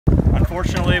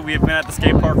unfortunately, we have been at the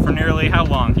skate park for nearly, how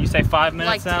long? You say 5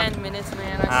 minutes now? Like 10 minutes,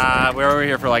 man. We're over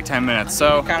here for like 10 minutes.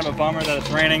 So kind of a bummer that it's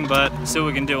raining, but see what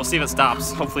we can do. We'll see if it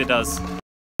stops. Hopefully it does.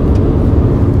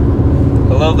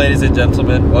 Hello ladies and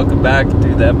gentlemen, welcome back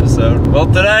to the episode. Well,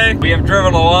 today we have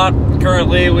driven a lot.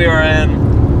 Currently we are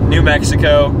in New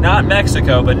Mexico. Not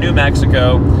Mexico, but New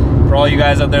Mexico. For all you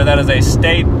guys out there, that is a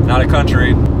state, not a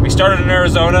country. We started in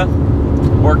Arizona,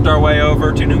 worked our way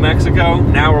over to New Mexico.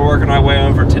 Now we're working our way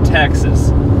over to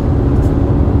Texas.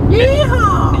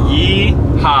 Yeehaw!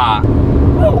 Yeehaw!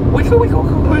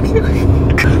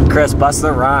 Chris, bust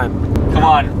the rhyme. Come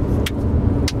on.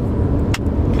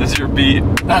 This is your beat.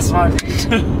 That's my beat.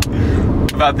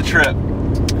 About the trip.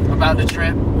 About the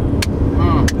trip?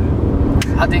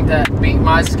 I think that beat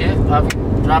my skip. I'll be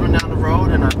driving down the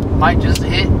road and I might just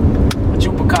hit a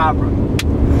chupacabra.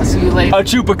 I'll see you later. A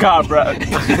chupacabra.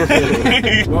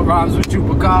 What rhymes with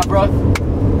chupacabra?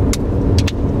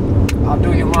 I'll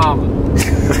do your mama.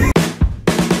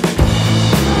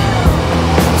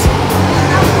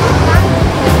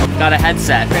 Got a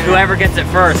headset. Whoever gets it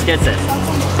first gets it.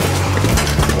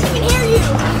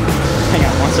 Hang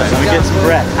on one second, let me get some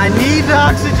breath. I need the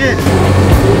oxygen.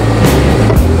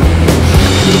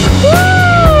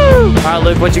 Woo! All right,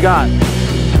 Luke, what you got?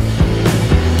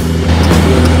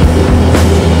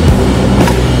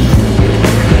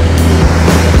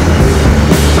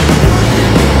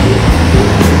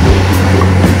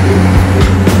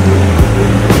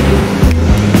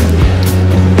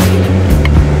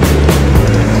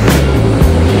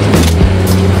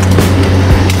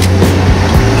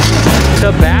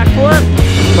 The backflip?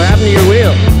 What happened to your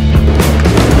wheel?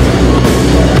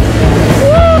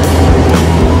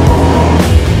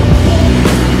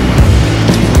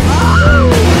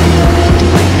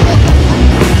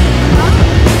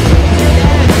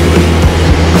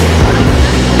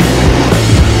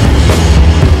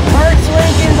 First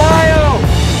link in bio!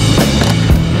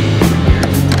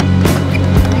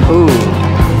 Ooh.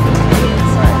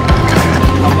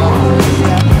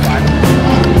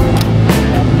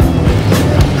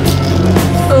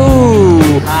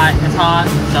 It's hot,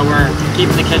 so we're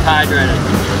keeping the kids hydrated.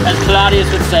 As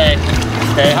Claudius would say,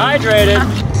 stay hydrated.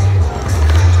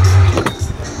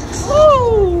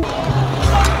 Woo!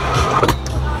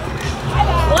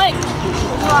 Blake!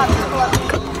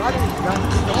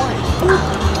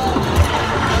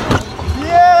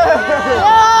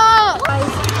 Yeah!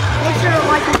 Make sure to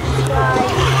like and subscribe.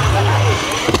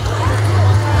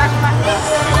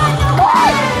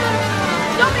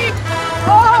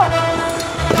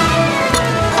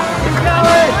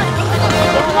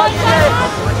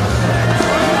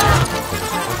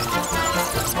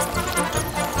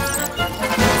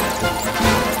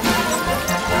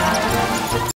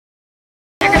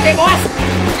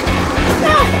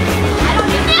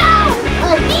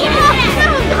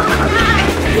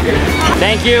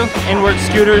 Thank you, Inward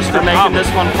Scooters, for making this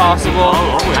one possible.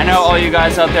 I know all you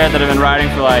guys out there that have been riding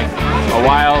for like a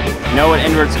while know what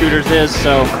Inward Scooters is,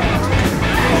 so you're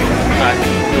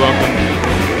welcome.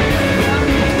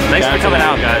 Thanks for coming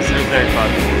out, guys. It was very fun.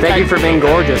 Thank you for being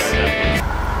gorgeous.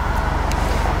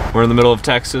 We're in the middle of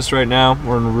Texas right now.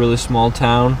 We're in a really small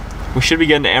town. We should be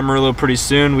getting to Amarillo pretty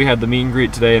soon. We had the meet and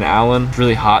greet today in Allen. It's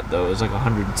really hot though. It's like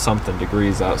 100-something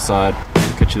degrees outside.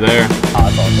 I'll catch you there. Oh,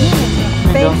 it's all good.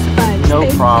 No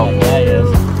problem. Yeah, it is.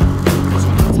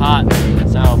 It's hot,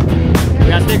 so we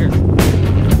got stickers.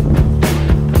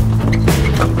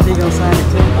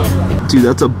 Dude,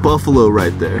 that's a buffalo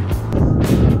right there.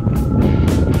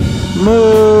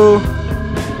 Moo!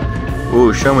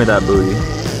 Ooh, show me that booty.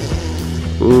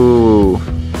 Ooh,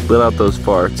 let out those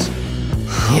farts.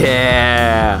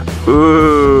 Yeah!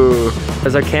 Ooh!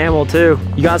 There's a camel too.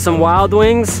 You got some wild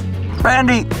wings?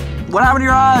 Randy, what happened to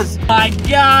your eyes? My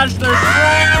gosh, they're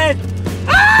red!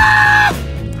 Ah!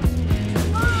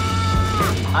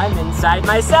 I'm inside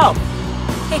myself.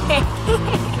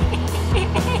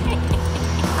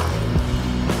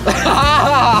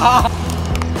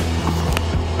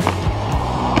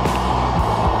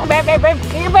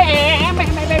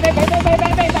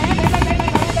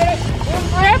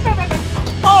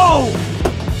 Oh!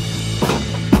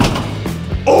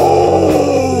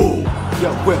 Oh! Yo,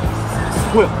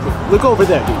 Will, look over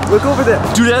there, dude. Look over there.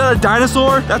 Dude, that's a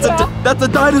dinosaur? That's a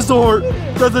dinosaur.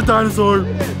 That's a dinosaur.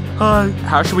 Hi.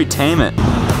 How should we tame it?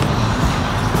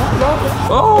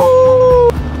 Oh!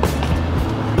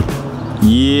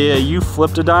 Yeah, you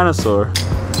flipped a dinosaur.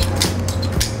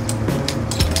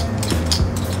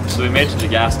 So we made it to the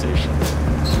gas station.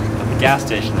 But the gas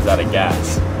station is out of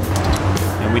gas.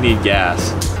 And we need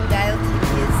gas. Undialed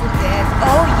Business.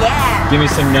 Oh yeah! Give me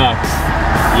some nuts.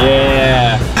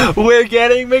 Yeah. We're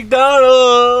getting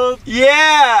McDonald's.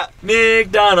 Yeah.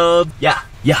 McDonald's. Yeah.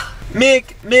 Yeah.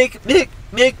 McDonald.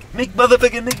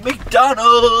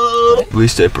 We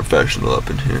stay professional up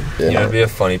in here. Yeah. You know, it'd be a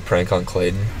funny prank on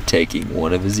Clayton. Taking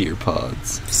one of his ear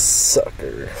pods.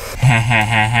 Sucker.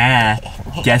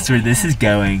 Guess where this is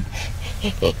going?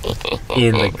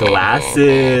 In the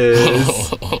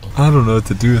glasses. I don't know what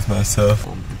to do with myself.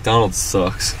 McDonald's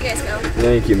sucks. You guys go.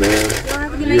 Thank you, man.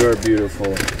 Have a good night. You are beautiful.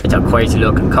 It's a crazy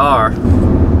looking car.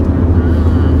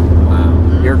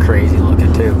 Wow, you're crazy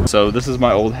looking too. So this is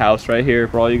my old house right here.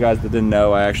 For all you guys that didn't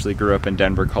know, I actually grew up in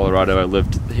Denver, Colorado. I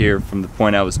lived here from the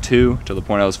point I was 2 to the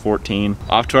point I was 14.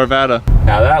 Off to Arvada.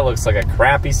 Now that looks like a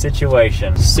crappy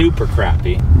situation. Super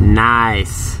crappy.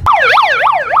 Nice.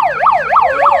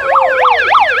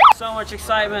 So much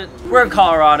excitement. We're in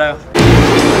Colorado.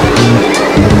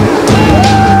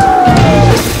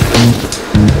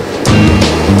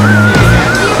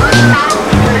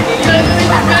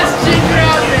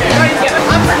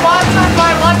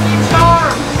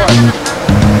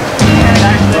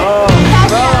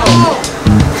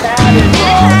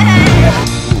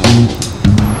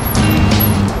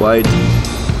 White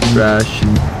trash.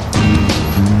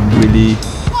 Really.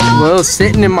 Will's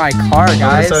sitting in my car,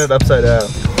 guys. Sign it upside down.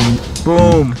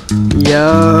 Boom.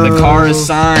 Yo. The car is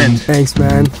signed. Thanks,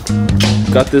 man.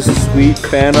 Got this sweet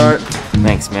fan art.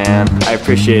 Thanks, man. I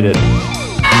appreciate it. We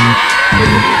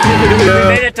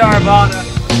made it to Arvada.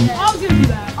 I was gonna do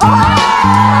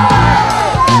that.